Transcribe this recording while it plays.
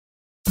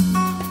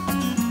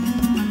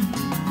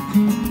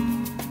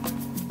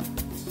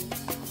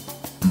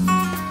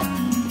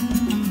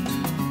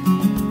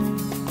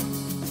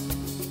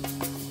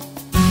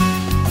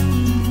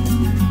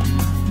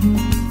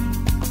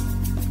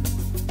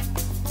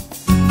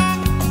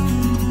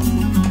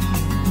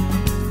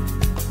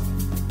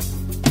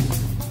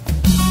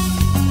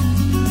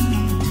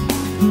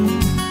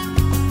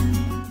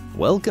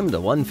Welcome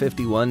to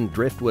 151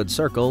 Driftwood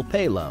Circle,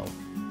 Palo.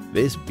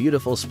 This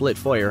beautiful split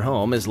foyer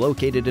home is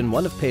located in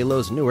one of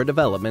Palo's newer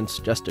developments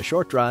just a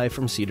short drive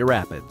from Cedar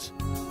Rapids.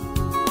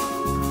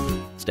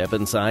 Step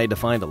inside to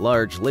find a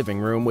large living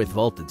room with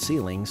vaulted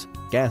ceilings,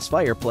 gas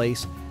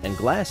fireplace, and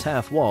glass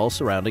half wall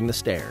surrounding the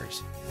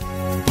stairs.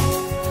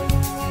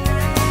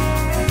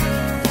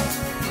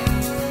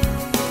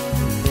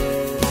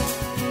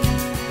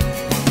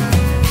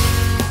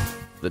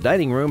 The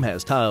dining room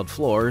has tiled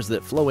floors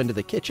that flow into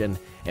the kitchen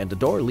and a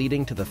door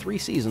leading to the Three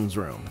Seasons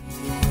room.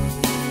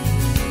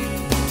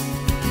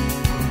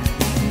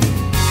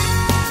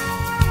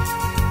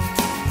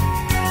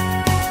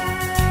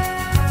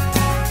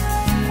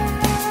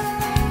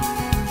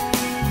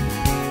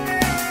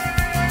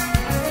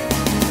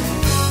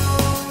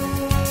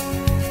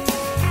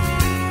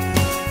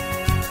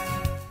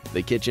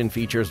 The kitchen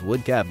features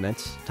wood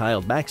cabinets,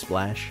 tiled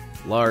backsplash,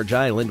 large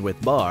island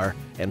with bar,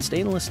 and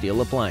stainless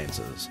steel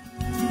appliances.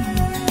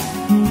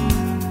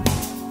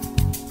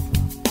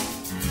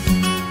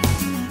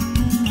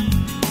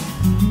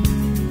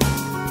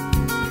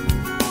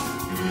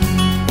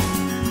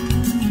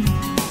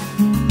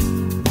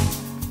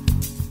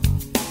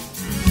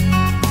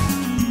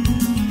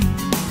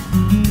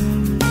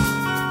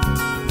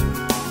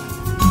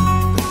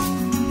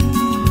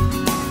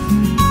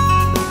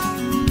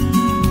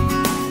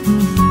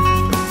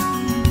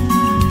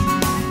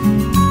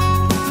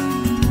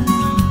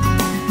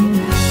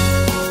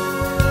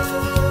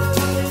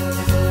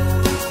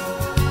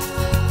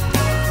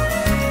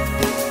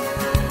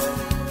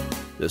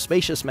 The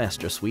spacious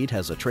master suite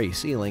has a tray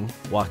ceiling,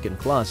 walk-in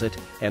closet,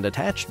 and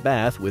attached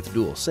bath with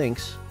dual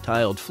sinks,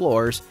 tiled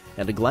floors,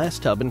 and a glass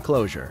tub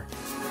enclosure.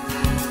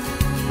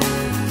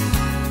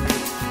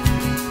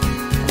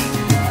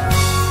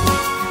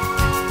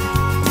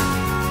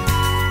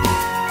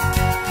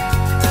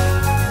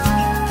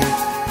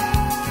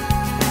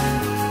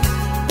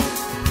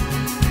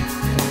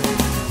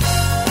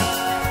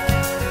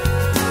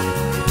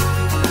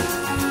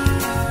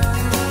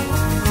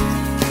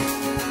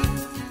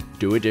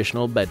 Two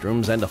additional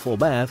bedrooms and a full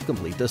bath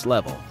complete this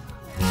level.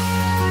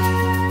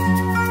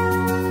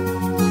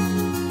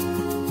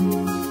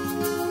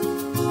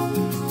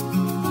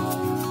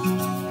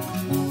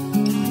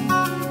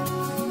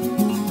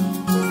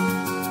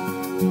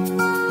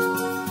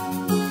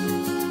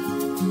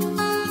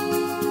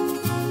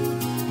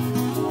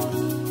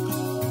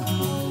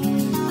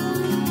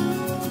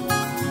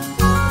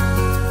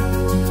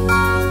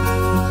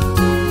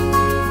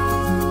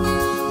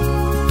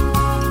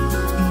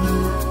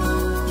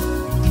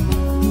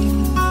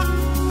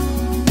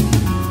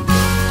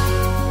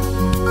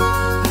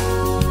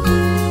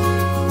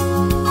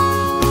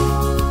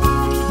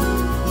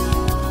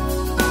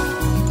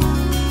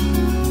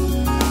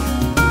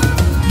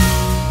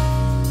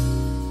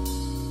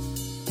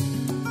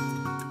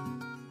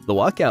 The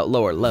walkout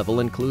lower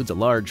level includes a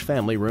large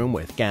family room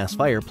with gas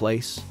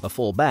fireplace, a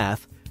full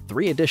bath,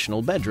 3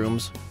 additional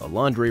bedrooms, a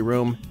laundry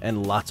room,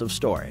 and lots of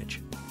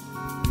storage.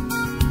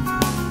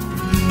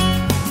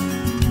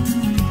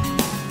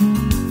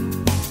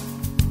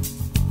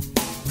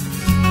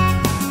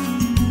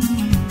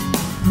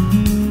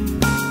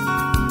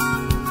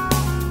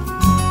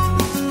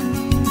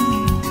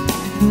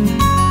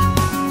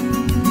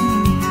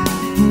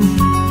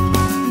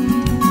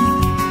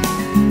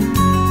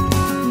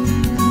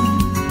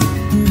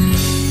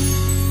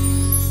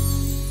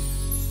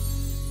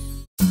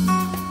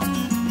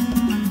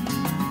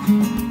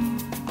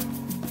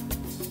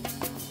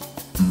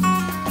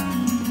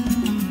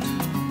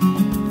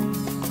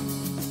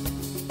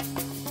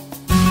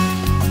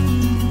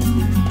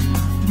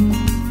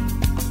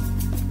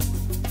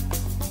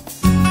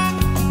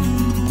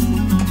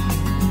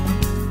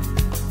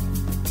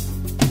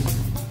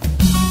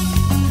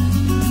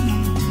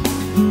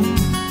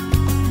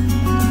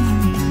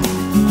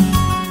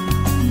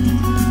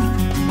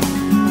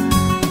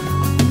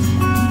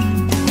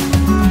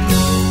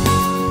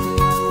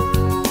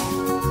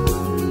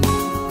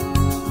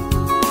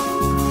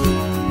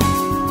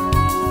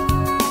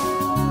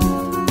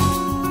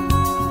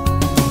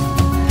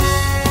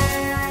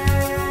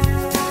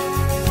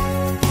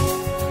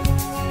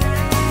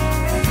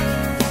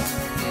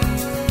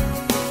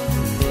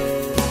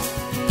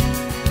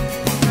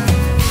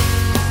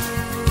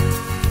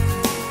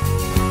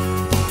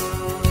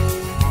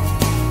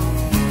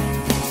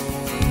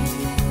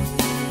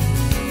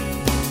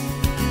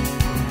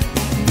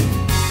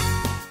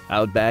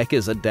 Out back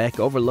is a deck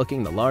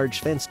overlooking the large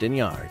fenced-in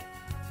yard.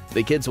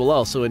 The kids will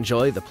also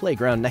enjoy the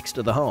playground next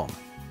to the home.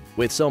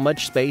 With so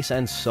much space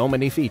and so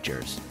many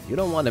features, you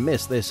don't want to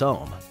miss this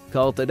home.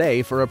 Call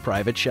today for a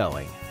private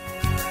showing.